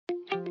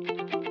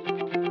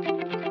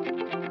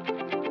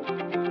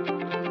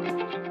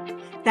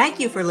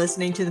Thank you for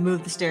listening to the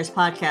Move the Stairs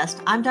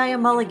podcast. I'm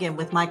Diane Mulligan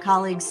with my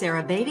colleagues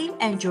Sarah Beatty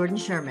and Jordan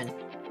Sherman.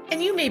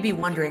 And you may be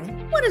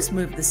wondering, what does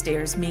Move the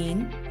Stairs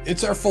mean?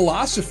 It's our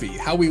philosophy,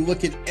 how we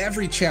look at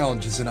every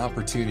challenge as an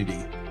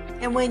opportunity.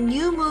 And when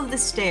you move the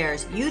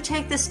stairs, you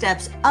take the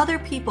steps other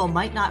people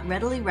might not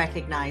readily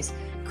recognize,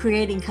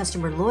 creating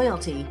customer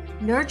loyalty,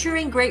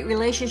 nurturing great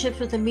relationships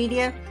with the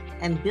media,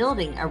 and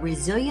building a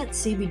resilient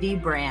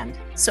CBD brand.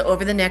 So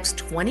over the next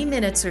 20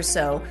 minutes or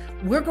so,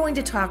 we're going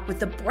to talk with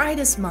the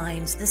brightest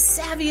minds, the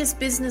savviest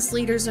business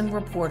leaders and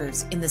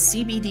reporters in the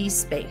CBD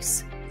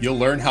space. You'll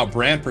learn how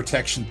brand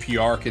protection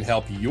PR can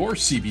help your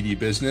CBD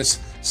business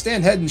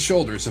stand head and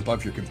shoulders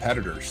above your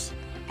competitors.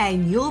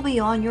 And you'll be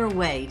on your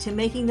way to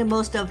making the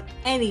most of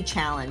any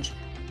challenge.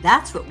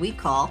 That's what we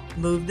call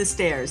Move the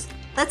Stairs.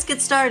 Let's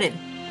get started.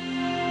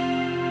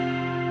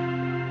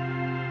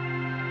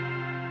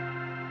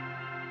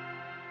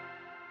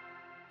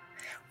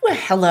 Well,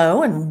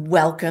 hello and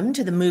welcome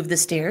to the Move the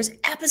Stairs,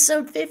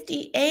 episode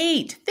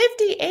 58.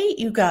 58,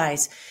 you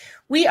guys.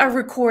 We are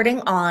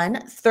recording on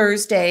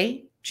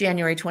Thursday,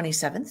 January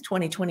 27th,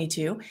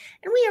 2022, and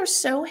we are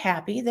so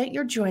happy that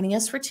you're joining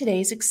us for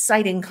today's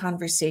exciting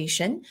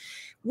conversation.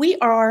 We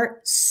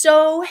are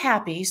so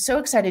happy, so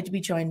excited to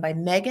be joined by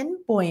Megan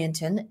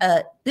Boyenton,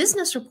 a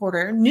business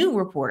reporter, new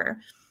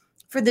reporter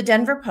for the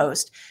Denver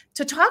Post,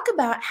 to talk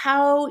about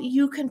how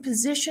you can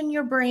position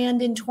your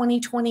brand in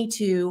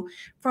 2022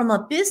 from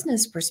a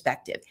business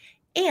perspective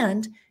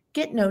and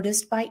get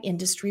noticed by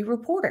industry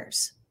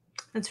reporters.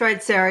 That's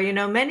right, Sarah. You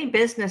know, many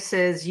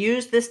businesses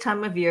use this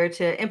time of year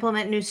to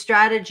implement new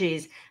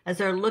strategies as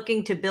they're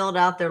looking to build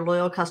out their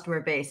loyal customer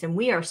base. And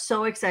we are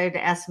so excited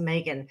to ask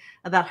Megan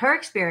about her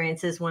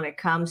experiences when it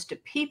comes to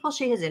people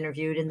she has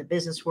interviewed in the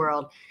business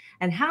world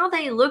and how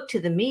they look to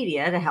the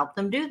media to help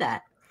them do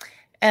that.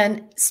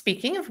 And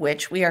speaking of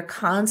which, we are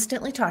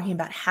constantly talking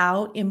about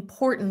how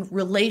important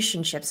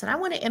relationships, and I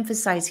want to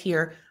emphasize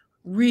here,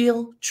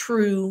 real,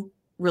 true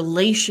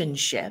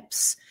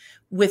relationships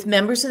with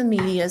members of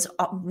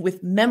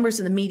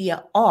the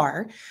media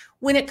are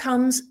when it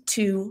comes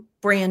to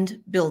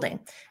brand building.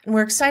 And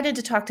we're excited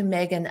to talk to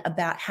Megan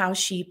about how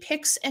she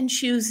picks and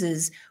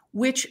chooses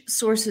which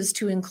sources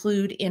to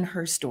include in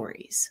her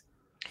stories.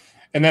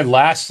 And then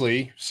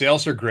lastly,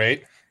 sales are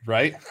great,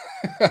 right?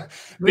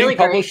 Really Being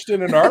published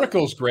in an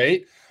article is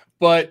great,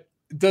 but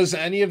does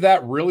any of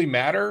that really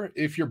matter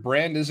if your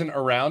brand isn't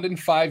around in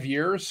 5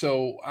 years?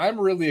 So I'm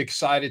really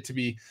excited to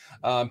be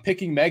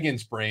picking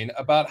Megan's brain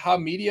about how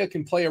media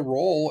can play a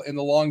role in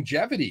the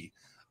longevity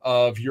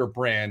of your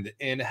brand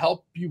and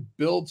help you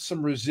build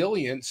some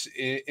resilience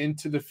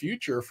into the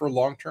future for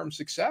long-term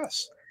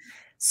success.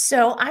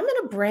 So I'm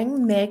going to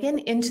bring Megan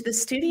into the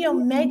studio.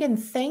 Megan,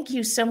 thank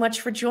you so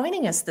much for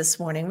joining us this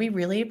morning. We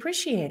really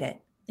appreciate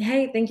it.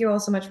 Hey, thank you all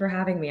so much for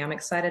having me. I'm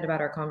excited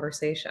about our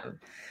conversation.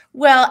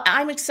 Well,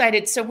 I'm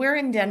excited. So we're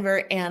in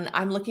Denver and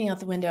I'm looking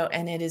out the window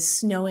and it is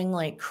snowing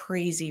like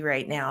crazy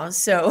right now.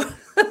 So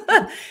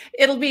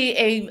it'll be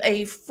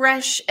a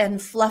fresh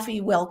and fluffy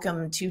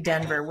welcome to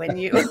Denver when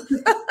you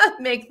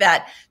make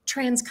that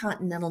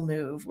transcontinental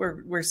move.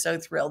 We're so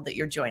thrilled that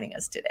you're joining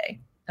us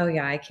today. Oh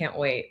yeah, I can't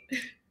wait.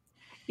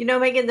 You know,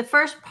 Megan, the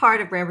first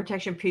part of brand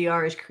protection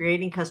PR is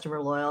creating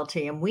customer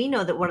loyalty. And we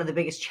know that one of the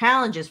biggest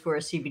challenges for a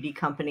CBD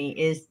company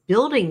is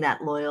building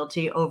that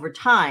loyalty over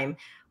time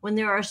when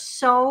there are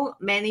so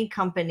many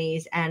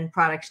companies and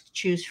products to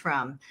choose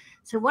from.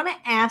 So I want to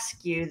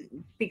ask you,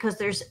 because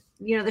there's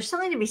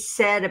something to be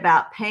said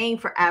about paying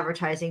for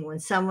advertising when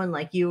someone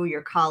like you or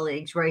your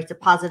colleagues writes a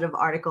positive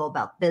article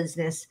about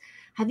business.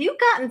 Have you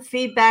gotten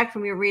feedback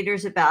from your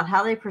readers about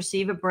how they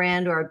perceive a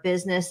brand or a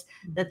business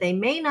that they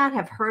may not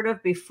have heard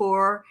of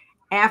before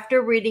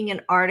after reading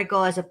an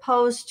article, as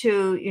opposed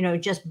to,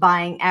 just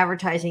buying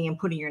advertising and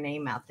putting your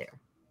name out there?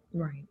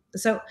 Right.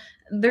 So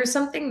there's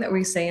something that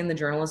we say in the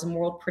journalism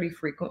world pretty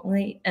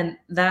frequently, and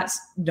that's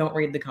don't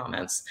read the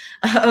comments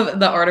of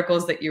the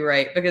articles that you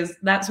write, because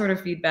that sort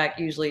of feedback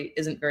usually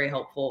isn't very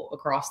helpful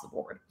across the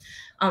board.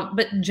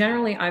 But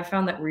generally, I've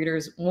found that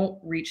readers won't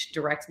reach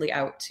directly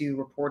out to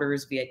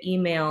reporters via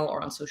email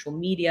or on social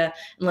media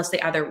unless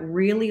they either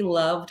really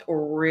loved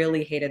or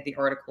really hated the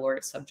article or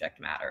its subject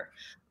matter.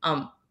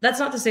 That's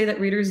not to say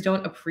that readers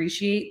don't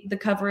appreciate the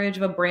coverage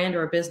of a brand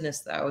or a business,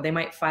 though. They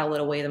might file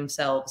it away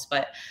themselves,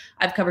 but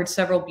I've covered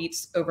several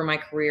beats over my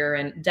career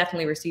and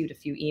definitely received a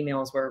few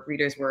emails where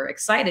readers were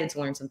excited to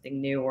learn something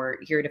new or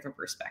hear a different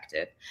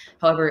perspective.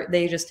 However,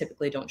 they just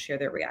typically don't share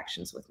their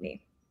reactions with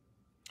me.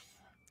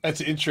 That's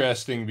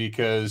interesting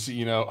because,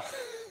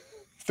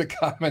 the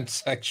comment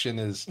section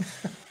is,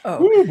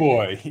 oh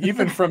boy,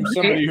 even from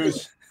somebody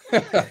who's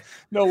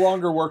no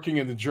longer working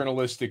in the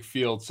journalistic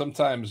field.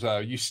 Sometimes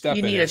you step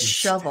in. You need a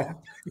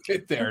shovel.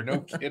 Get there. No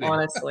kidding.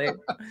 Honestly.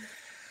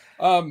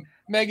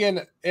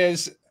 Megan,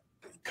 as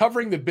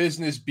covering the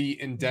business beat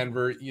in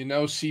Denver,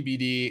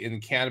 CBD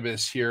and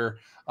cannabis here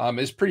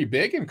is pretty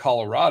big in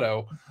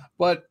Colorado,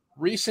 but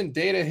recent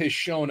data has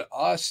shown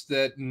us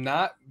that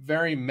not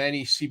very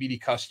many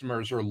CBD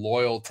customers are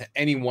loyal to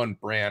any one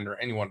brand or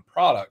any one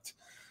product.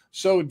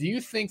 So do you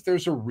think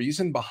there's a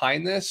reason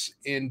behind this?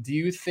 And do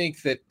you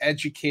think that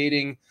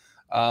educating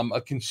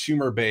a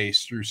consumer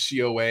base through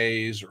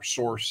COAs or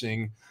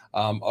sourcing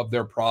of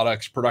their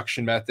products,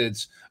 production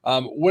methods,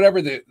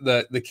 whatever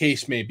the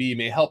case may be,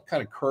 may help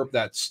kind of curb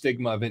that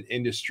stigma of an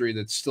industry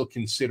that's still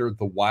considered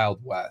the Wild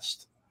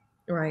West?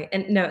 Right.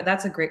 And no,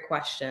 that's a great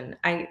question.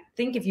 I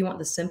think if you want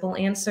the simple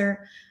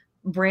answer,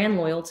 brand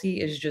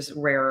loyalty is just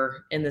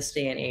rarer in this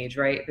day and age,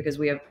 right? Because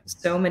we have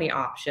so many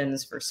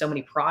options for so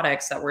many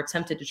products that we're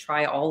tempted to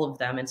try all of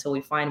them until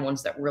we find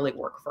ones that really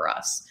work for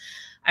us.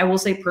 I will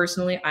say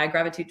personally, I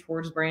gravitate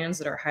towards brands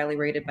that are highly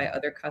rated by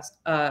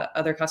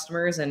other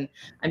customers, and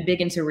I'm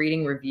big into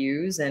reading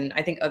reviews. And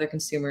I think other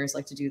consumers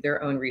like to do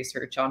their own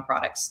research on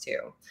products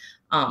too.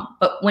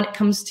 But when it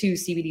comes to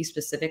CBD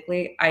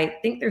specifically, I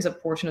think there's a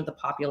portion of the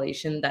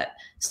population that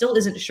still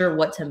isn't sure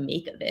what to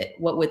make of it,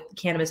 what with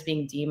cannabis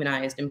being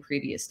demonized in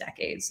previous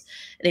decades.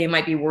 They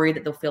might be worried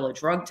that they'll fail a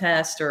drug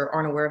test or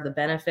aren't aware of the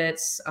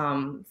benefits.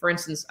 For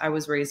instance, I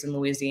was raised in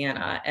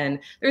Louisiana, and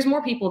there's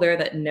more people there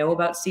that know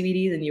about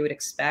CBD than you would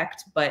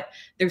expect, but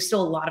there's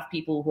still a lot of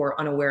people who are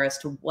unaware as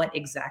to what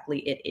exactly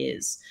it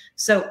is.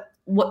 So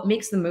what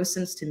makes the most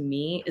sense to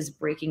me is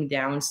breaking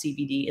down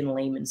CBD in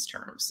layman's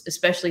terms,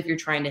 especially if you're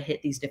trying to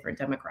hit these different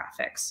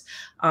demographics.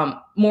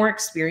 More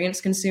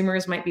experienced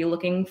consumers might be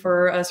looking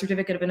for a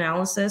certificate of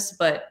analysis,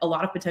 but a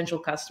lot of potential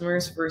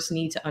customers first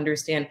need to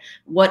understand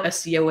what a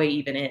COA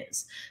even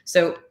is.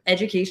 So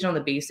education on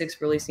the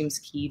basics really seems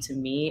key to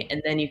me,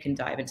 and then you can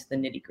dive into the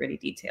nitty-gritty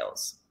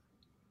details.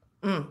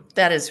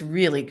 That is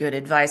really good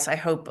advice. I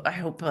hope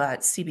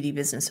CBD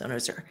business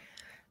owners are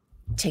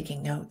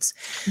taking notes.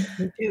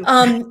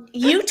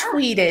 You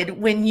tweeted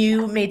when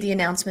you made the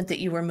announcement that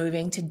you were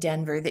moving to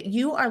Denver that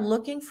you are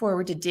looking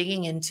forward to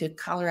digging into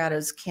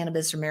Colorado's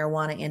cannabis or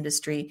marijuana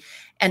industry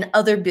and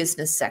other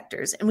business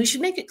sectors. And we should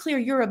make it clear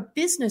you're a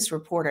business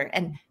reporter.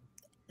 And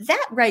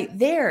that right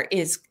there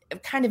is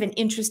kind of an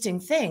interesting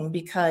thing,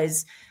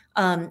 because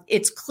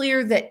it's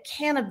clear that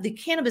the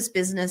cannabis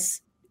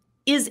business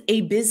is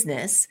a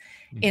business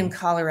in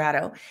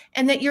Colorado,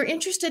 and that you're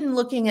interested in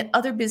looking at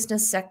other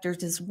business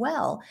sectors as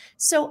well.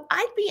 So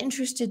I'd be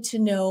interested to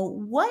know,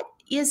 what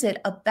is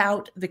it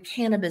about the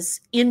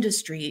cannabis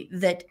industry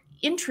that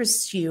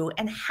interests you,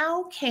 and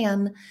how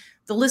can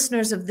the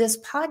listeners of this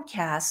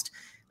podcast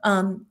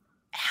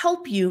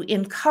help you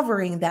in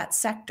covering that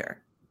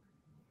sector?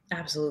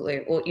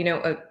 Absolutely. Well,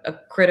 a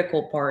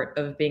critical part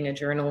of being a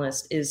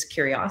journalist is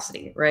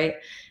curiosity, right?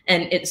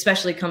 And it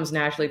especially comes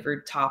naturally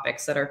for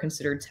topics that are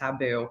considered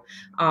taboo.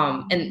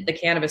 And the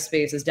cannabis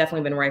space has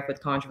definitely been rife with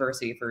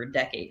controversy for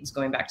decades,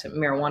 going back to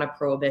marijuana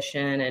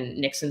prohibition and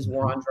Nixon's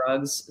war on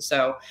drugs.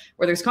 So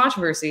where there's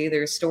controversy,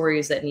 there's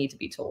stories that need to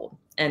be told.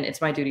 And it's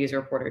my duty as a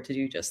reporter to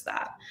do just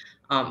that.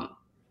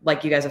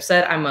 Like you guys have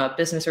said, I'm a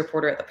business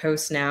reporter at the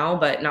Post now,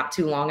 but not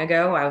too long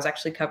ago, I was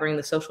actually covering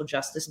the social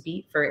justice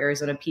beat for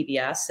Arizona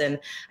PBS. And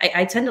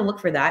I tend to look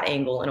for that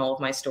angle in all of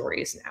my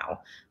stories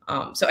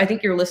now. So I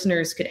think your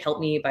listeners could help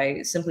me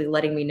by simply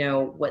letting me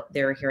know what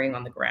they're hearing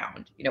on the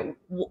ground.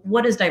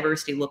 What does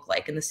diversity look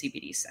like in the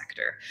CBD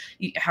sector?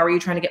 How are you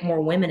trying to get more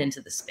women into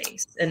the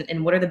space?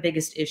 And what are the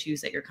biggest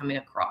issues that you're coming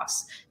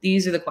across?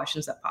 These are the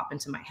questions that pop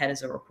into my head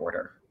as a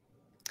reporter.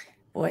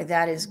 Boy,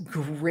 that is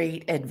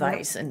great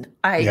advice. And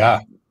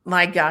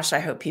my gosh, I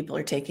hope people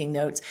are taking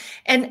notes.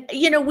 And,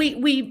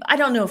 I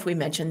don't know if we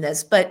mentioned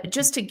this, but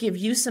just to give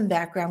you some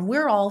background,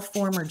 we're all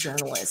former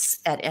journalists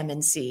at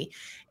MNC.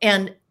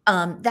 And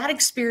that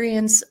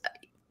experience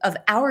of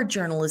our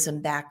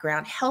journalism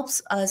background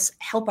helps us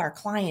help our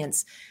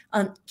clients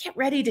get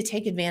ready to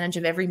take advantage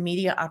of every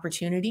media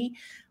opportunity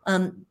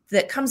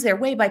that comes their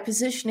way by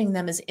positioning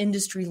them as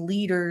industry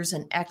leaders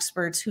and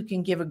experts who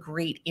can give a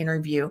great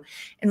interview.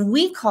 And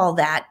we call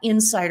that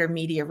insider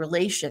media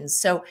relations.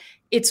 So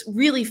it's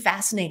really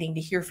fascinating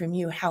to hear from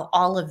you how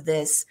all of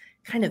this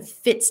kind of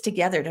fits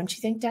together. Don't you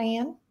think,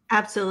 Diane?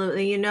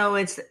 Absolutely.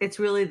 It's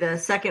really the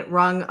second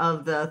rung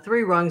of the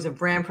three rungs of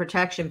brand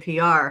protection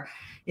PR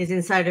is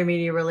insider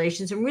media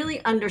relations, and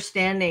really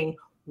understanding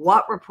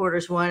what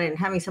reporters want. And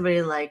having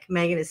somebody like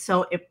Megan is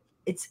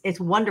it's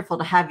wonderful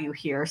to have you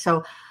here.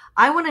 So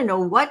I want to know,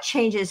 what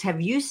changes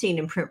have you seen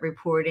in print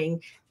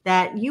reporting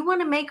that you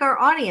want to make our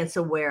audience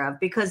aware of?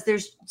 Because there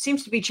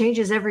seems to be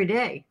changes every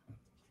day.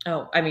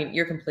 Oh, I mean,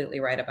 you're completely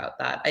right about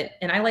that.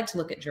 I like to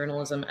look at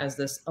journalism as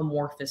this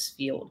amorphous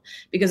field,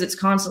 because it's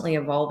constantly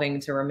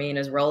evolving to remain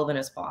as relevant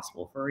as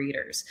possible for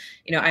readers.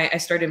 I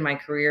started my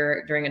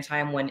career during a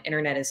time when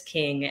internet is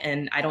king,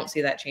 and I don't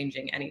see that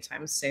changing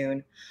anytime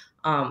soon.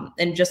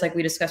 And just like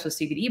we discussed with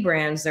CBD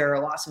brands, there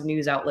are lots of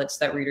news outlets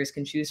that readers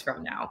can choose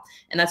from now.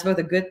 And that's both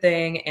a good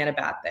thing and a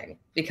bad thing,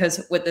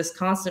 because with this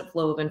constant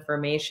flow of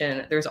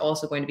information, there's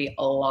also going to be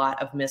a lot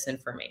of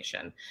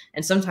misinformation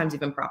and sometimes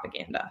even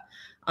propaganda.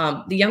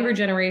 The younger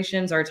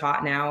generations are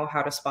taught now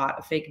how to spot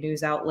a fake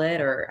news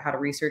outlet or how to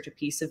research a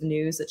piece of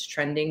news that's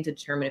trending to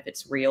determine if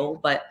it's real.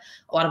 But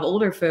a lot of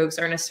older folks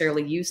aren't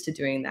necessarily used to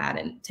doing that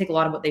and take a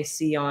lot of what they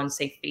see on,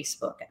 say,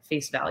 Facebook at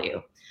face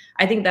value.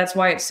 I think that's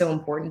why it's so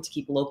important to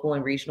keep local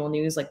and regional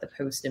news like the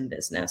Post in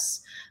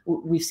business.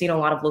 We've seen a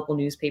lot of local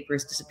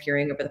newspapers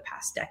disappearing over the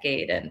past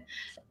decade, and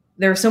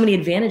there are so many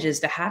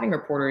advantages to having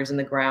reporters in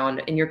the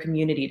ground in your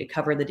community to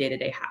cover the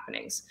day-to-day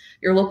happenings.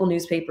 Your local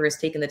newspaper has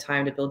taken the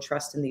time to build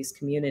trust in these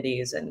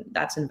communities, and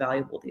that's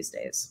invaluable these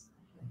days.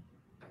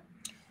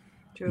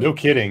 True. No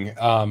kidding.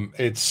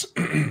 It's,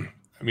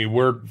 I mean,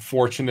 we're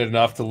fortunate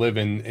enough to live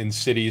in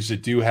cities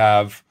that do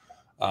have,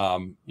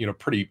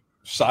 pretty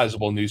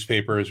sizable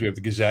newspapers. We have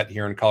the Gazette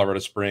here in Colorado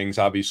Springs,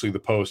 obviously the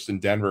Post in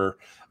Denver,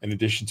 in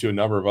addition to a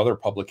number of other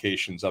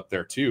publications up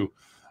there too.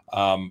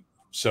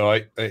 So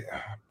I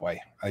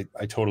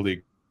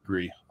totally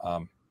agree.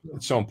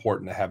 It's so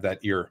important to have that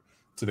ear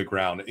to the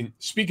ground. And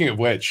speaking of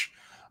which,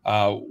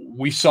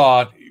 we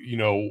saw,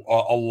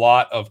 a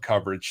lot of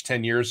coverage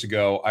 10 years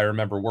ago. I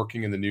remember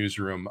working in the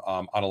newsroom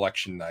on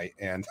election night,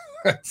 and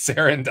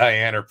Sarah and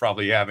Diane are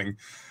probably having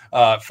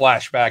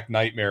flashback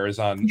nightmares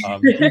on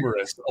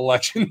humorous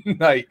election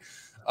night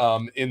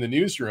in the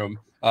newsroom.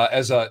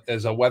 As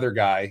a weather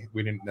guy,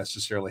 we didn't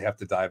necessarily have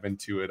to dive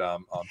into it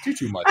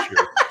too much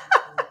here.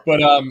 But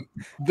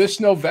this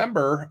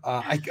November,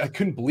 I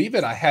couldn't believe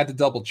it. I had to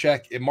double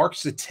check. It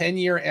marks the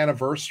 10-year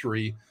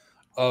anniversary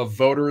of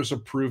voters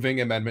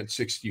approving Amendment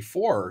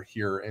 64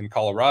 here in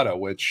Colorado,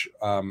 which,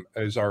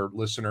 as our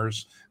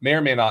listeners may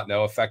or may not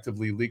know,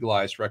 effectively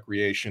legalized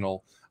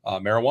recreational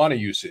marijuana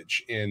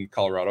usage in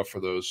Colorado for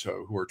those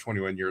who are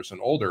 21 years and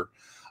older.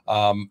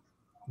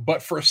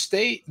 But for a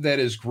state that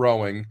is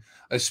growing,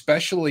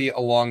 especially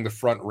along the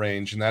Front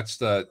Range, and that's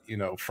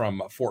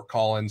from Fort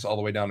Collins all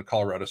the way down to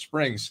Colorado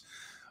Springs,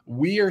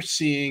 we are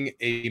seeing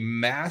a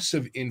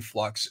massive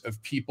influx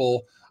of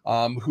people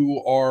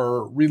who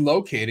are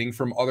relocating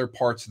from other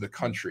parts of the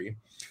country.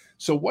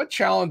 So what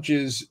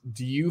challenges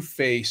do you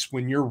face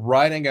when you're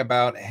writing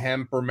about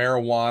hemp or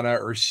marijuana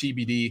or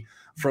CBD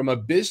from a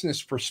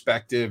business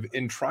perspective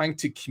in trying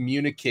to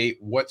communicate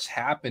what's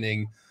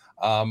happening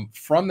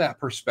from that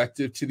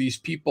perspective to these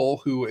people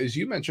who, as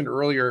you mentioned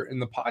earlier in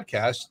the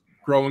podcast,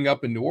 growing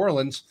up in New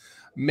Orleans,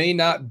 may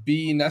not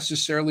be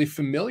necessarily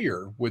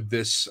familiar with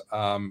this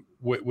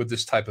with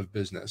this type of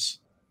business?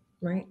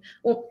 Right.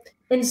 Well,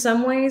 in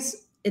some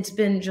ways, it's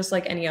been just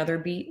like any other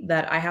beat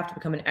that I have to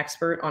become an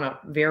expert on a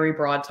very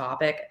broad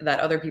topic that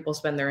other people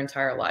spend their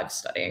entire lives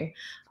studying.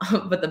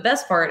 But the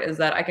best part is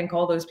that I can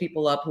call those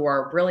people up who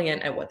are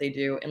brilliant at what they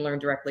do and learn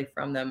directly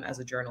from them as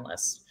a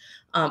journalist.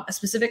 A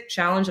specific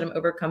challenge that I'm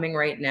overcoming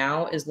right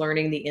now is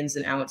learning the ins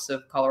and outs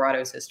of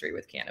Colorado's history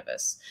with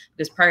cannabis.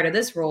 Because prior to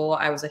this role,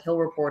 I was a Hill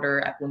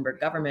reporter at Bloomberg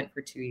Government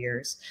for 2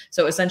 years.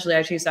 So essentially,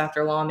 I chased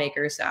after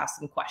lawmakers to ask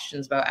them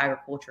questions about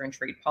agriculture and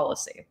trade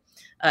policy.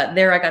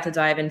 There, I got to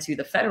dive into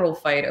the federal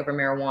fight over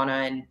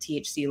marijuana and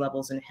THC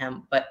levels in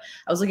hemp, but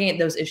I was looking at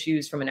those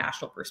issues from a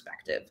national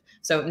perspective.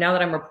 So now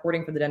that I'm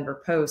reporting for the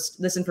Denver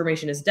Post, this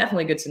information is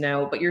definitely good to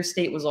know, but your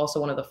state was also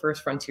one of the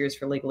first frontiers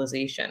for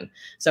legalization.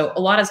 So a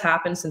lot has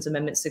happened since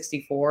Amendment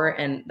 64,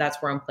 and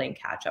that's where I'm playing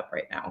catch up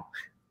right now.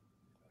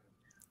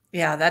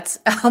 Yeah,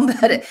 I'll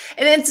bet it.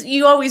 And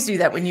you always do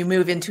that when you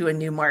move into a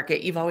new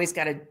market. You've always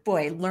got to,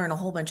 learn a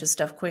whole bunch of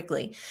stuff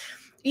quickly.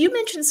 You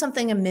mentioned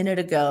something a minute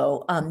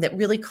ago that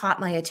really caught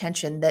my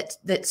attention,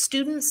 that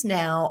students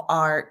now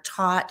are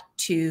taught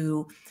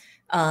to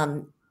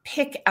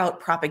pick out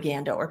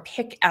propaganda or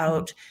pick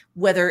out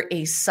whether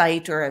a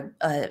site or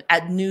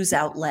a news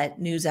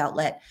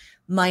outlet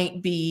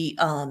might be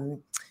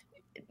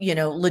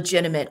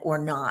legitimate or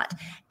not.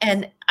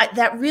 And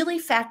that really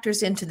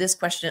factors into this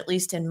question, at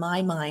least in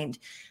my mind.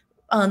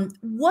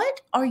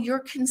 What are your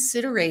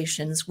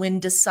considerations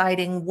when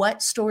deciding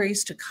what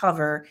stories to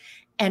cover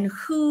and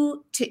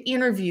who to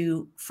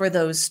interview for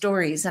those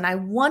stories? And I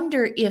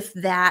wonder if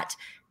that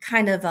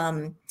kind of,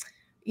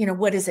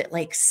 what is it,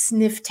 like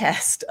sniff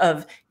test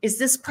of, is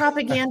this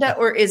propaganda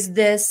or is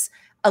this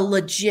a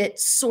legit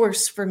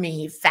source for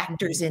me,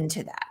 factors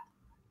into that?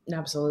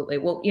 Absolutely.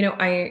 Well,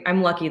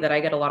 I'm lucky that I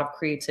get a lot of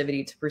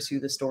creativity to pursue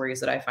the stories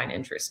that I find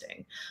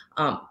interesting.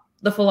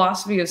 The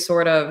philosophy is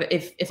sort of,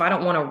 if I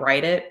don't want to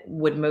write it,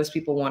 would most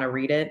people want to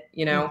read it,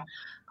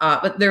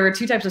 Mm-hmm. But there are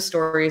two types of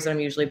stories that I'm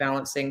usually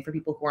balancing for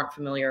people who aren't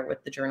familiar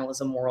with the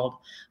journalism world.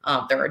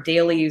 There are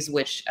dailies,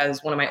 which,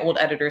 as one of my old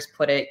editors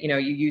put it, you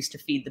use to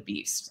feed the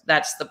beast.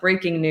 That's the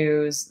breaking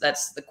news.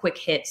 That's the quick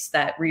hits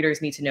that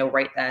readers need to know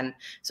right then.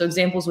 So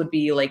examples would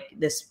be like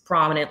this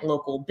prominent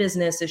local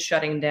business is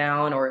shutting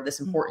down, or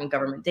this important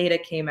government data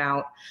came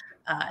out.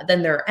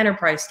 Then there are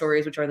enterprise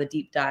stories, which are the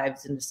deep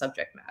dives into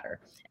subject matter.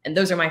 And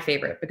those are my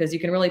favorite because you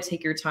can really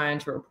take your time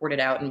to report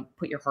it out and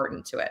put your heart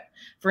into it.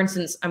 For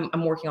instance,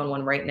 I'm working on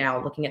one right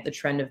now looking at the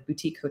trend of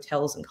boutique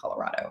hotels in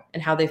Colorado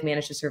and how they've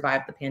managed to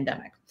survive the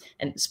pandemic.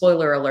 And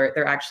spoiler alert,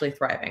 they're actually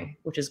thriving,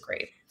 which is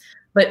great.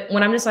 But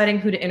when I'm deciding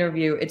who to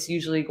interview, it's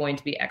usually going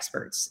to be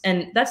experts.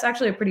 And that's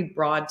actually a pretty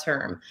broad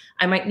term.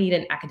 I might need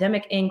an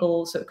academic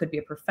angle, so it could be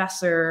a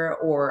professor,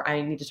 or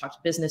I need to talk to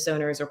business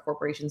owners or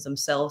corporations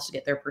themselves to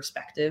get their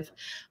perspective.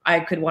 I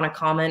could want to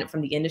comment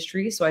from the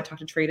industry, so I talk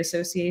to trade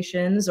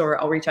associations,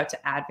 or I'll reach out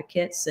to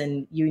advocates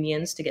and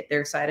unions to get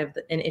their side of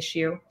an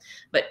issue.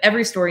 But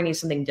every story needs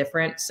something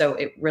different, so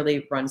it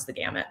really runs the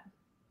gamut.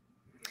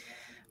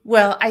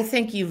 Well, I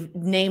think you've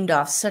named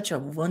off such a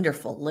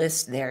wonderful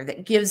list there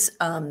that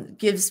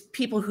gives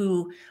people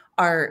who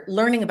are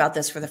learning about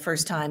this for the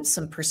first time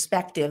some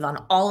perspective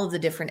on all of the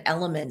different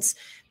elements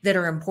that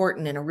are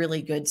important in a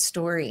really good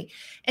story.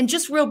 And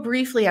just real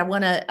briefly, I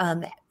want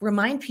to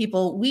remind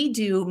people, we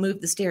do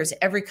Move the Stairs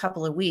every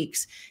couple of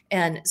weeks.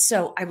 And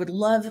so I would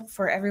love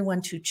for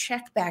everyone to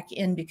check back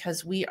in,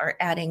 because we are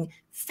adding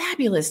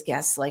fabulous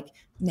guests like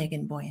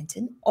Megan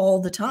Boyenton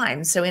all the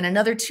time. So in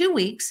another 2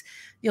 weeks,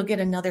 you'll get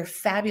another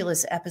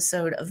fabulous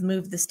episode of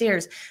Move the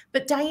Stairs.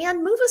 But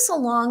Diane, move us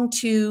along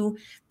to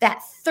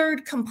that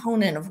third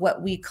component of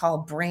what we call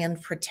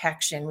brand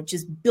protection, which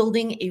is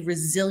building a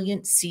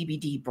resilient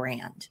CBD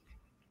brand.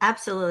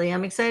 Absolutely.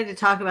 I'm excited to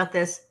talk about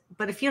this.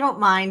 But if you don't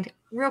mind,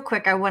 real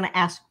quick, I want to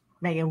ask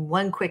Megan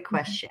one quick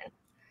question.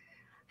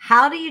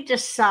 How do you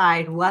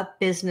decide what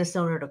business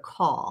owner to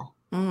call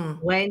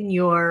when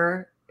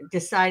you're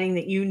deciding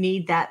that you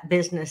need that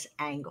business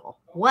angle?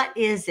 What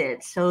is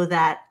it so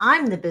that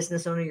I'm the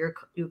business owner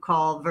you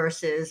call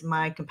versus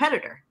my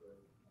competitor?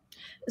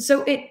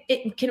 So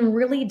it can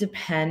really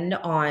depend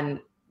on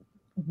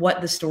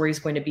what the story is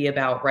going to be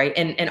about, right?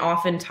 And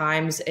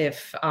oftentimes,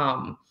 if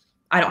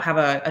I don't have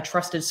a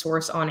trusted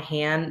source on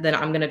hand, then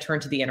I'm going to turn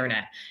to the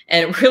internet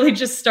and really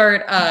just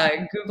start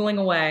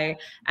Googling away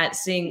at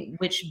seeing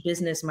which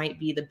business might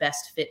be the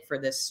best fit for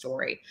this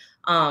story.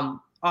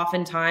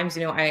 Oftentimes,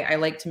 I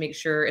like to make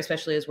sure,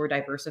 especially as we're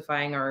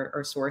diversifying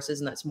our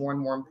sources, and that's more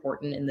and more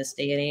important in this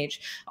day and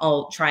age,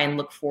 I'll try and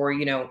look for,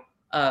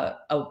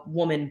 a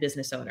woman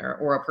business owner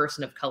or a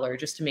person of color,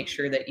 just to make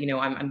sure that,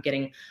 I'm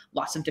getting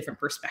lots of different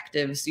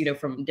perspectives,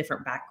 from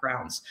different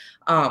backgrounds.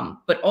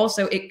 But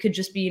also it could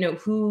just be,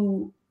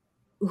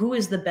 who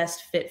is the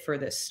best fit for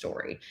this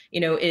story?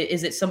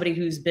 Is it somebody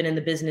who's been in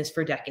the business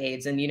for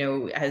decades and,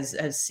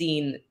 has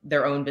seen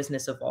their own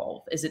business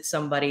evolve? Is it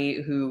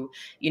somebody who,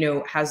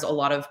 has a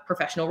lot of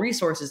professional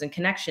resources and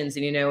connections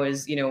and,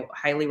 is,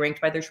 highly ranked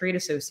by their trade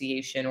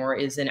association, or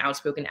is an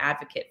outspoken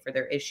advocate for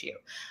their issue?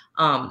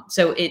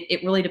 So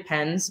it really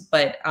depends,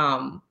 but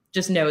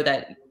just know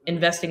that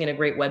investing in a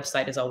great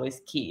website is always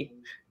key.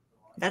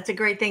 That's a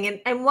great thing.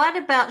 And what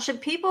about,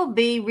 should people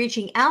be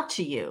reaching out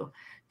to you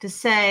to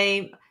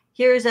say,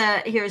 here's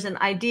an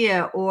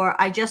idea,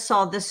 or I just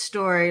saw this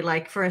story,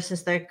 like for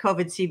instance, the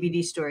COVID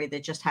CBD story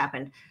that just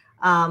happened,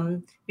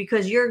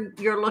 because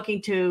you're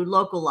looking to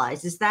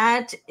localize. Is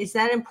that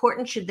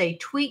important? Should they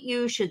tweet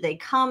you? Should they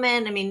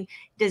comment? I mean,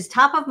 does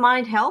top of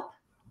mind help?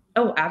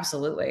 Oh,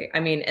 absolutely. I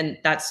mean, and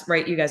that's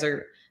right. You guys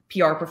are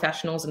PR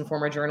professionals and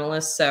former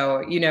journalists,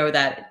 so you know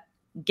that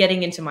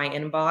getting into my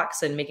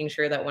inbox and making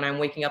sure that when I'm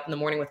waking up in the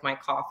morning with my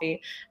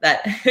coffee,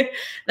 that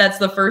that's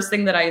the first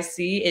thing that I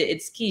see.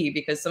 It's key,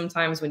 because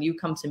sometimes when you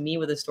come to me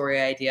with a story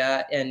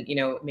idea and,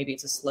 maybe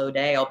it's a slow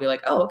day, I'll be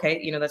like, oh,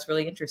 okay, that's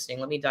really interesting.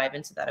 Let me dive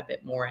into that a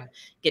bit more and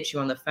get you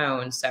on the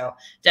phone. So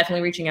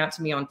definitely reaching out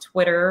to me on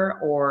Twitter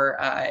or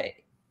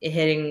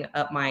hitting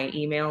up my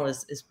email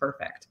is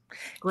perfect.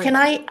 Great. Can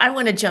I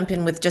want to jump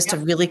in with just a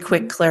really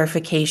quick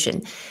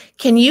clarification.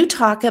 Can you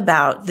talk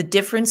about the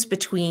difference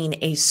between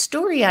a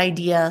story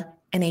idea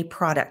and a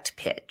product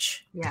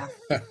pitch? Yeah.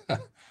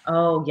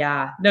 Oh,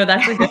 yeah. No,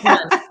 that's a good one.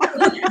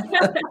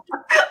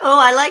 Oh,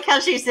 I like how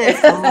she says,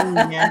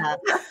 oh, yeah.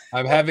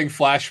 I'm having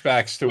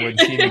flashbacks to when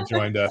Tina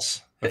joined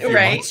us a few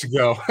months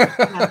ago.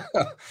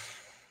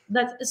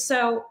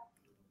 So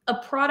a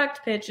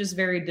product pitch is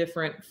very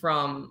different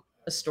from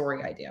a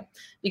story idea,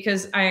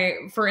 because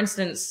for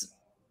instance,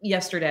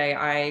 yesterday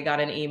I got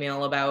an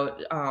email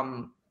about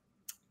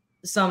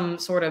some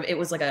sort of, it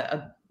was like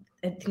I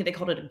think they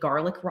called it a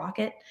garlic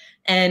rocket.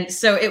 And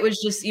so it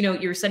was just,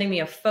 you're sending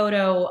me a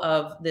photo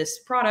of this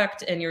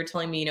product and you're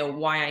telling me,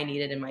 why I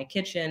need it in my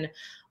kitchen.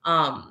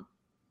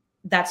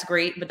 That's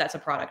great, but that's a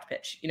product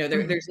pitch.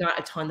 There's not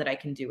a ton that I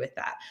can do with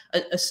that.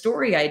 A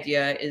story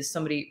idea is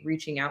somebody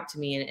reaching out to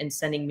me and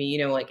sending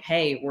me, like,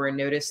 hey, we're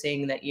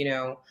noticing that,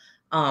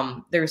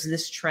 there's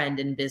this trend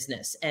in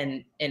business,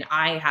 and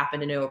I happen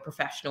to know a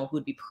professional who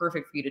would be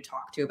perfect for you to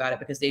talk to about it,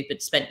 because they've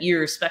spent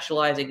years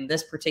specializing in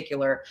this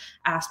particular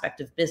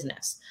aspect of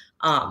business.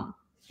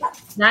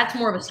 That's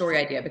more of a story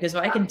idea, because if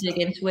I can dig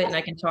into it and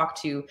I can talk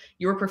to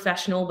your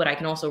professional, but I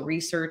can also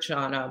research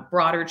on a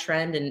broader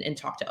trend and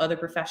talk to other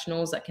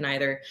professionals that can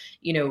either,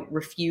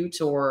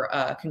 refute or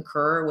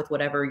concur with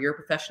whatever your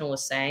professional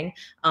is saying.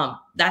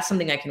 That's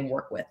something I can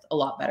work with a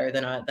lot better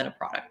than a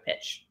product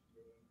pitch.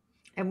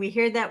 And we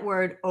hear that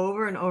word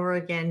over and over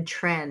again,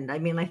 trend. I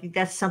mean, I think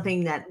that's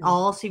something that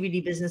all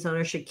CBD business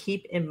owners should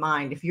keep in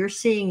mind. If you're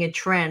seeing a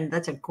trend,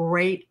 that's a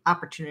great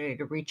opportunity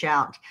to reach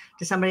out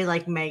to somebody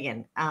like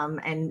Megan,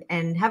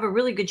 and have a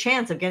really good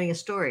chance of getting a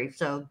story.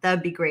 So that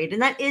would be great.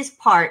 And that is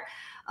part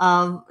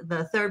of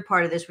the third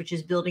part of this, which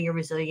is building a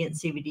resilient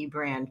CBD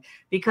brand,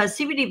 because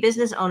CBD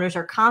business owners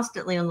are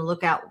constantly on the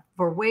lookout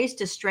for ways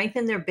to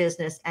strengthen their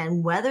business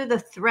and weather the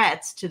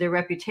threats to their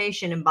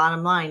reputation and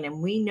bottom line.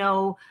 And we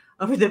know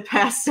over the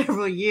past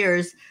several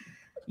years,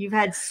 you've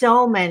had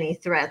so many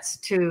threats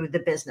to the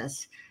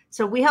business.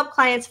 So we help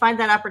clients find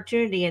that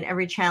opportunity in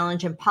every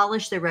challenge and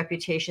polish their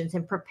reputations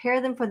and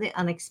prepare them for the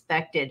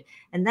unexpected.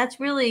 And that's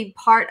really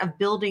part of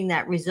building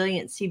that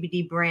resilient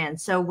CBD brand.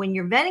 So when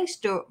you're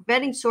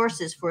vetting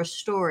sources for a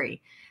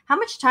story, how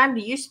much time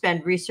do you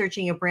spend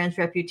researching a brand's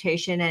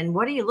reputation, and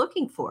what are you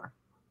looking for?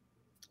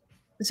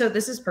 So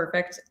this is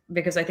perfect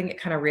because I think it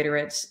kind of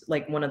reiterates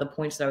like one of the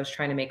points that I was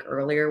trying to make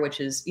earlier, which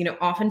is,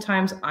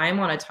 oftentimes I'm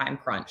on a time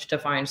crunch to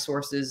find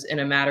sources in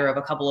a matter of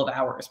a couple of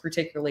hours,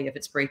 particularly if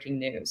it's breaking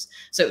news.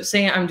 So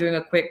say I'm doing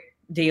a quick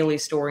daily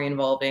story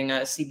involving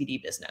a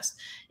CBD business.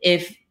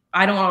 If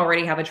I don't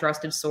already have a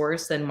trusted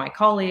source, then my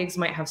colleagues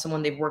might have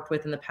someone they've worked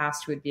with in the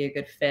past who would be a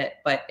good fit.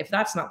 But if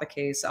that's not the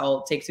case,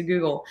 I'll take to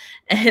Google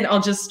and I'll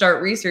just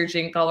start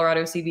researching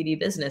Colorado CBD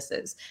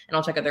businesses, and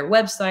I'll check out their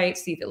website,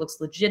 see if it looks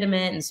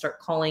legitimate, and start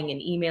calling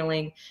and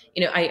emailing.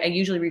 I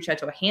usually reach out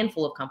to a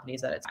handful of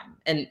companies at a time.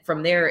 And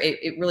from there,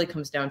 it really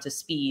comes down to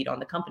speed on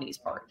the company's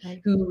part.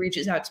 Right. Who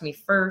reaches out to me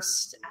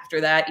first?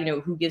 After that,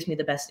 who gives me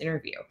the best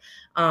interview?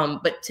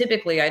 But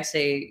typically I'd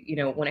say,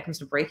 when it comes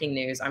to breaking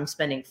news, I'm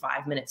spending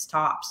 5 minutes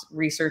tops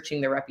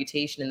researching their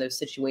reputation in those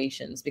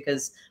situations,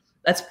 because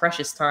that's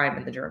precious time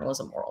in the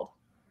journalism world.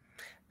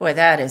 Boy,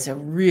 that is a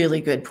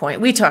really good point.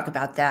 We talk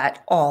about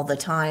that all the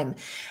time.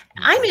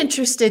 I'm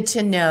interested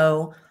to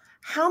know,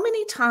 how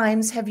many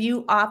times have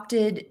you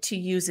opted to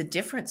use a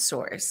different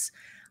source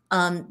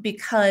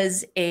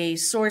because a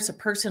source, a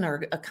person,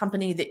 or a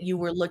company that you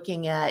were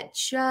looking at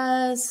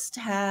just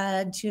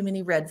had too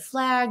many red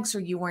flags, or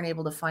you weren't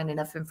able to find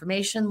enough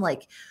information?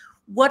 Like,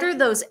 what are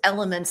those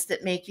elements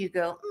that make you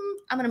go,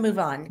 I'm going to move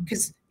on?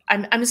 Because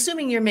I'm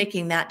assuming you're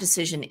making that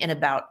decision in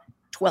about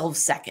 12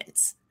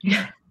 seconds.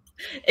 Yeah,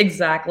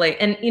 exactly.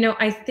 And,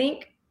 I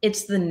think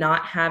it's the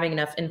not having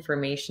enough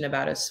information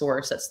about a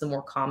source that's the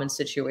more common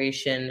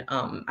situation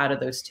out of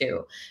those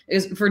two.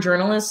 Is for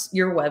journalists,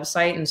 your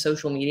website and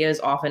social media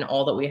is often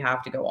all that we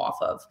have to go off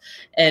of.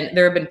 And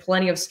there have been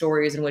plenty of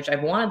stories in which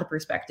I've wanted the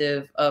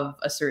perspective of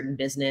a certain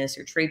business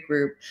or trade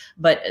group,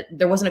 but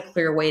there wasn't a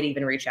clear way to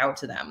even reach out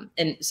to them.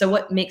 And so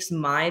what makes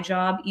my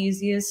job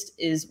easiest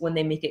is when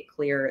they make it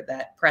clear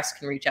that press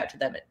can reach out to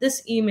them at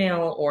this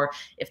email, or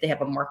if they have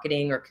a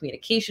marketing or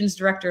communications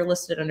director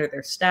listed under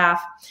their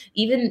staff.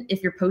 Even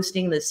if you're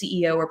posting the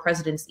CEO or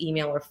president's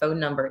email or phone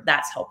number,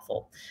 that's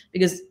helpful,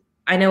 because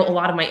I know a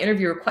lot of my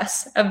interview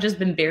requests have just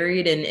been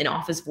buried in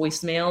office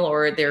voicemail,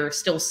 or they're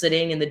still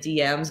sitting in the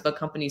DMs of a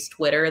company's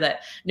Twitter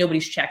that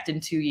nobody's checked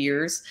in 2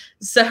 years.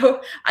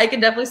 So I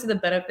can definitely see the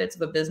benefits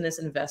of a business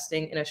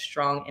investing in a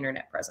strong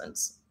internet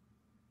presence.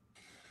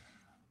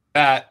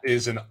 That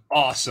is an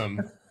awesome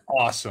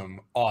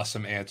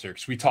answer,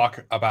 because we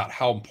talk about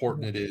how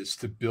important it is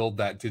to build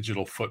that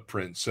digital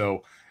footprint.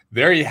 So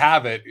there you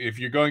have it. If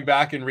you're going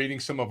back and reading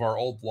some of our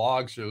old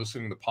blogs or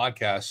listening to the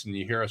podcast and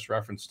you hear us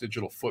reference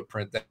digital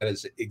footprint, that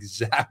is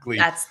exactly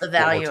that's the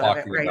value of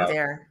it right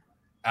there.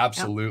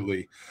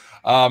 Absolutely.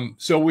 Yep.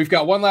 So we've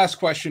got one last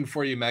question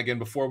for you, Megan,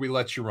 before we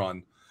let you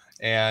run.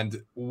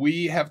 And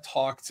we have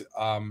talked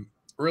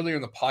earlier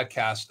in the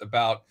podcast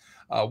about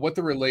what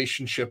the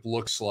relationship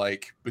looks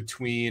like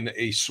between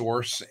a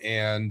source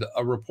and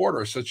a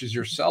reporter such as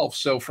yourself.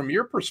 So from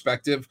your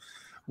perspective,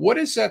 what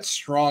does that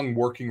strong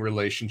working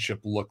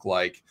relationship look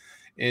like?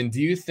 And do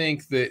you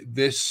think that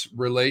this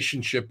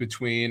relationship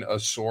between a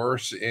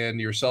source and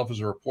yourself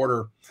as a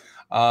reporter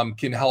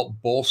can help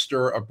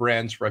bolster a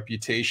brand's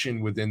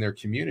reputation within their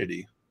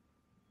community?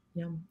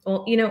 Yeah.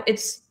 Well,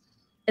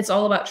 it's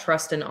all about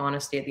trust and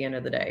honesty at the end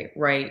of the day,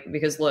 right?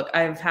 Because look,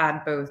 I've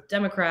had both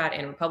Democrat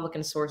and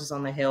Republican sources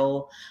on the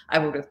Hill.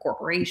 I've worked with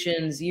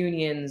corporations,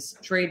 unions,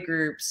 trade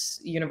groups,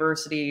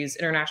 universities,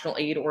 international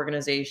aid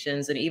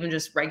organizations, and even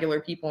just regular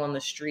people on the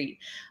street.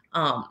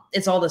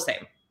 It's all the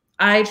same.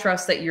 I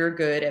trust that you're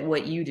good at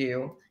what you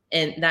do,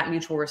 and that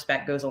mutual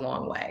respect goes a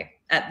long way.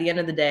 At the end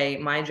of the day,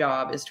 my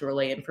job is to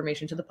relay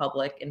information to the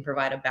public and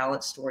provide a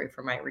balanced story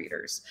for my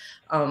readers.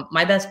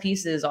 My best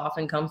pieces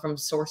often come from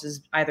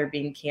sources either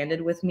being candid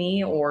with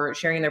me or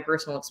sharing their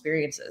personal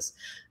experiences.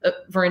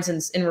 For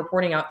instance, in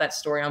reporting out that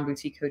story on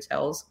boutique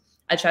hotels,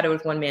 I chatted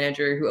with one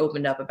manager who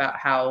opened up about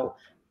how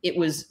it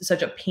was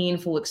such a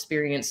painful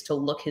experience to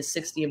look his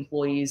 60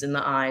 employees in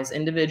the eyes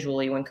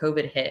individually when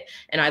COVID hit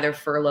and either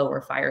furlough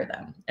or fire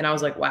them. And I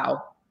was like,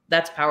 wow,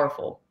 that's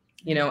powerful.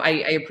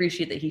 I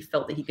appreciate that he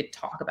felt that he could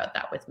talk about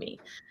that with me.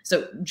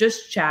 So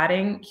just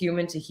chatting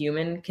human to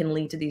human can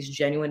lead to these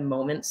genuine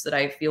moments that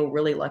I feel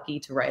really lucky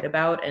to write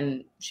about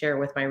and share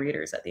with my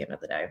readers at the end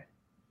of the day.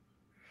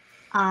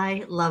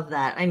 I love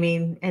that. I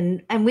mean,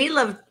 and we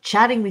love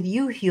chatting with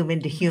you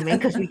human to human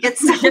because we get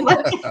so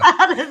much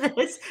out of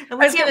this.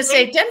 And I was going to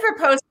say, Denver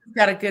Post has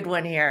got a good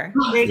one here.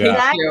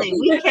 Exactly.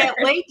 We can't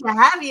wait to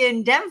have you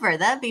in Denver.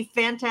 That'd be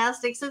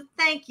fantastic. So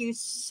thank you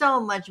so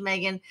much,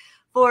 Megan,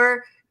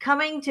 for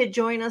coming to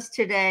join us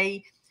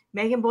today.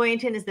 Megan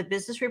Boyington is the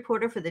business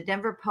reporter for the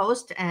Denver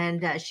Post,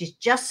 and she's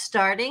just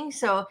starting.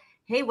 So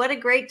hey, what a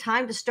great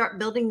time to start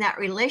building that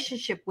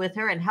relationship with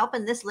her and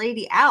helping this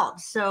lady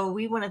out. So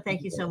we want to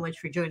thank you so much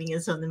for joining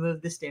us on the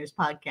Move the Stairs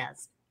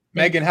podcast.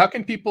 Megan, how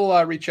can people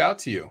reach out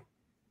to you?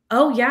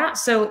 Oh, yeah.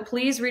 So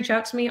please reach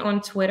out to me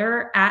on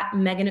Twitter at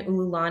Megan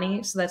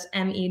Ululani. So that's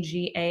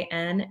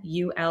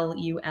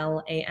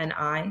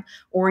MEGANULULANI.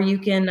 Or you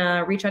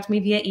can reach out to me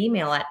via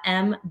email at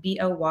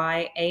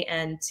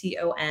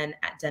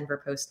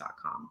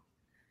MBOYANTON@denverpost.com.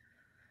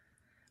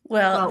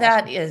 Well,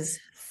 that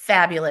is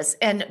fabulous.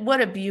 And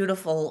what a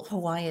beautiful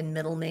Hawaiian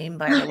middle name,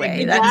 by the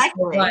way.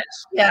 Exactly.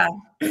 That's yeah.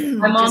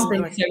 My mom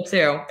thinks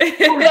so too.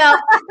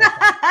 Well,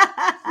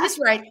 he's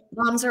right.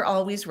 Moms are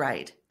always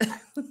right.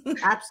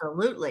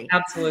 Absolutely.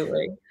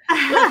 Absolutely.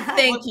 Well,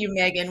 thank you,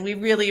 Megan. We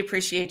really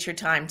appreciate your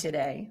time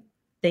today.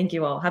 Thank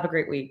you all. Have a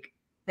great week.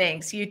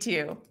 Thanks. You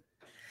too.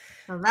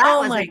 Well, that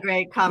was a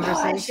great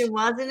conversation,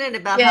 wasn't it?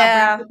 About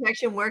how brand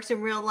protection works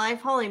in real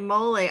life. Holy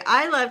moly.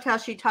 I loved how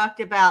she talked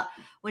about,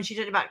 when she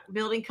talked about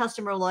building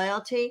customer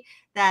loyalty,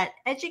 that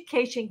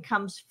education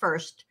comes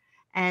first.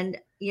 And,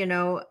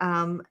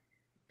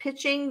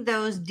 pitching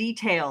those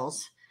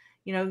details,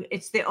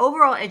 it's the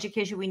overall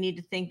education we need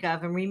to think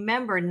of. And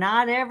remember,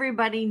 not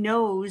everybody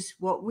knows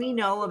what we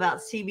know about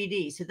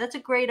CBD. So that's a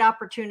great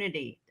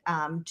opportunity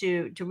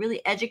to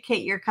really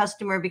educate your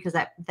customer, because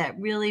that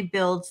really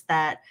builds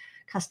that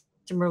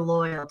customer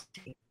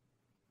loyalty.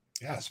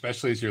 Yeah,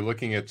 especially as you're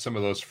looking at some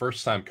of those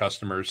first-time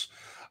customers.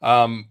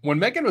 When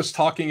Megan was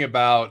talking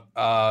about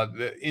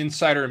the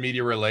insider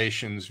media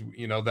relations,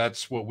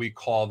 that's what we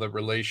call the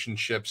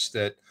relationships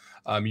that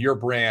your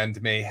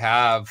brand may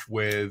have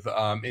with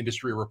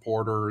industry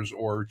reporters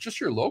or just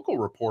your local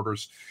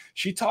reporters.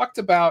 She talked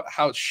about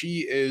how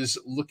she is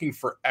looking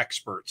for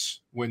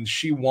experts when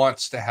she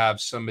wants to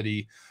have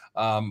somebody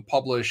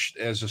published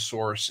as a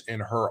source in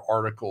her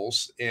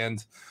articles.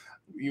 And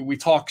we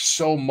talk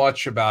so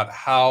much about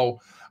how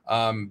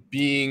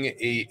being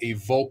a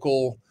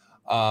vocal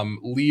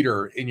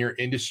leader in your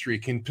industry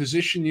can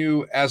position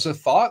you as a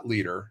thought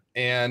leader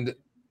and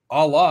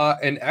a la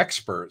an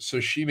expert. So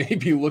she may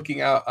be looking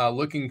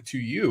to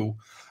you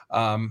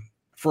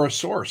for a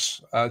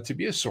source, to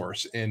be a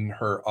source in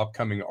her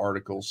upcoming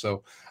articles.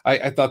 So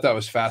I thought that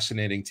was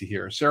fascinating to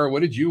hear. Sarah,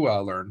 what did you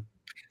learn?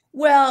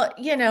 Well,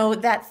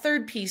 that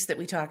third piece that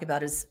we talk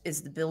about is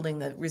the building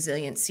the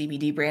resilient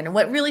CBD brand. And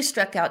what really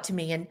struck out to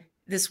me, and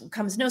this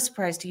comes no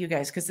surprise to you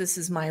guys, because this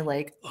is my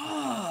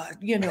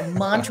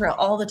mantra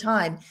all the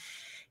time.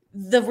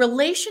 The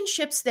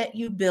relationships that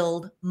you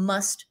build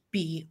must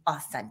be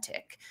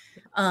authentic.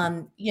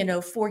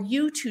 For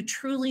you to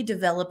truly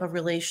develop a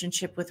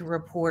relationship with a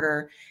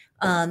reporter,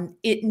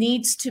 it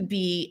needs to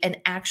be an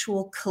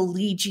actual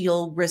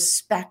collegial,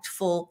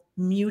 respectful,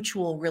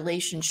 mutual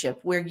relationship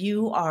where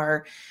you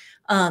are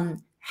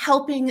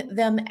helping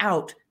them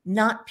out,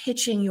 not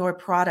pitching your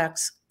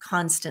products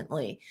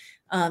constantly,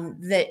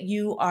 that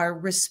you are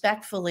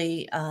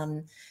respectfully,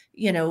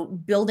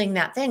 building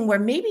that thing where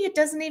maybe it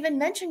doesn't even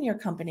mention your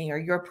company or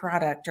your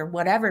product or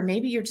whatever.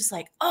 Maybe you're just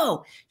like,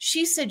 oh,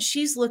 she said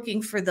she's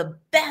looking for the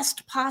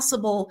best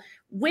possible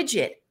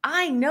widget.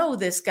 I know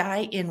this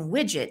guy in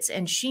widgets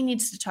and she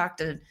needs to talk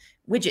to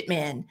Widget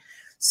Man.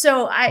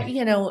 So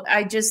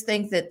I just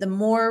think that the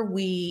more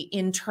we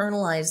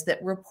internalize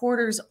that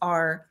reporters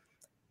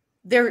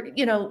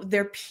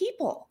they're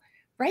people,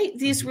 right?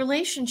 These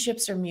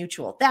relationships are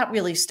mutual. That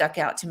really stuck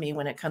out to me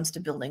when it comes to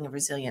building a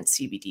resilient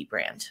CBD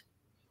brand.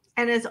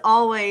 And as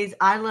always,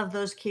 I love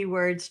those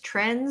keywords,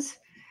 trends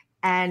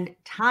and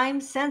time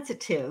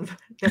sensitive.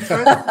 The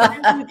first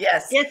one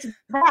gets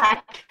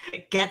back,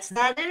 gets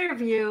that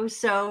interview.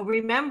 So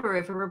remember,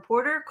 if a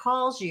reporter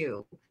calls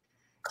you,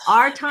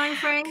 our time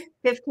frame,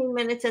 15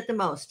 minutes at the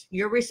most.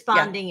 You're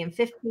responding in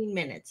 15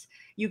 minutes.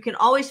 You can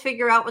always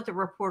figure out what the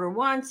reporter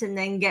wants and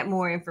then get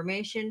more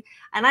information.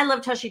 And I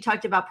loved how she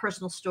talked about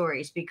personal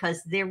stories,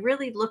 because they're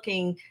really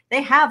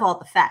they have all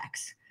the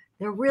facts.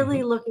 They're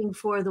really looking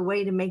for the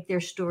way to make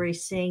their story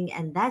sing,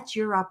 and that's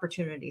your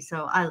opportunity.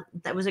 So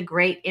that was a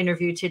great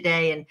interview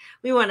today. And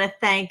we want to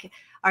thank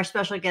our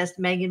special guest,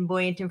 Megan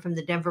Boyington from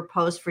the Denver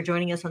Post, for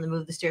joining us on the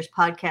Move the Stairs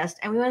podcast.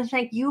 And we want to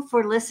thank you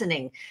for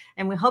listening.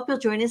 And we hope you'll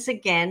join us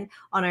again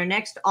on our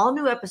next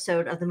all-new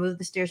episode of the Move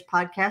the Stairs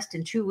podcast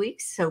in 2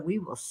 weeks. So we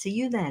will see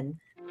you then.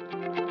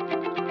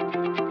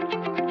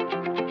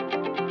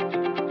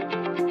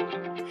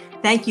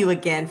 Thank you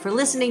again for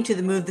listening to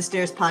the Move the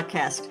Stairs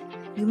podcast.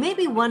 You may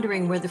be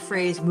wondering where the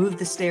phrase "move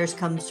the stairs"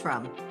 comes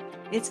from.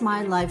 It's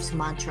my life's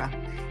mantra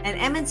and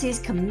MNC's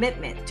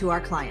commitment to our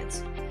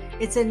clients.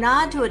 It's a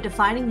nod to a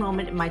defining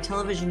moment in my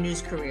television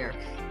news career.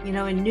 You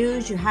know, in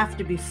news, you have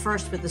to be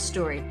first with the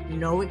story,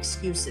 no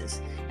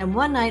excuses. And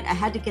one night, I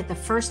had to get the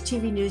first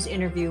TV news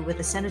interview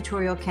with a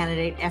senatorial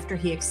candidate after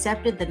he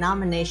accepted the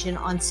nomination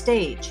on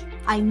stage.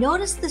 I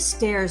noticed the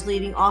stairs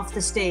leading off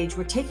the stage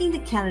were taking the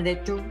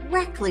candidate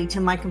directly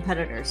to my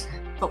competitors.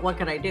 But what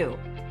could I do?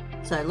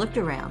 So I looked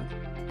around,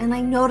 and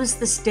I noticed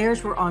the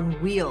stairs were on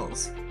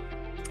wheels.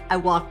 I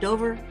walked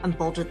over,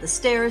 unbolted the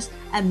stairs,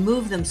 and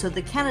moved them so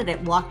the candidate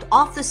walked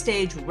off the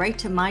stage right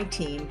to my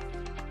team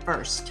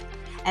first.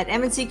 At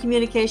M&C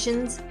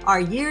Communications, our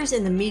years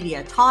in the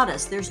media taught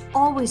us there's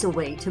always a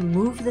way to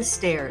move the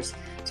stairs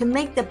to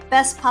make the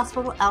best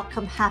possible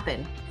outcome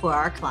happen for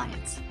our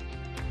clients.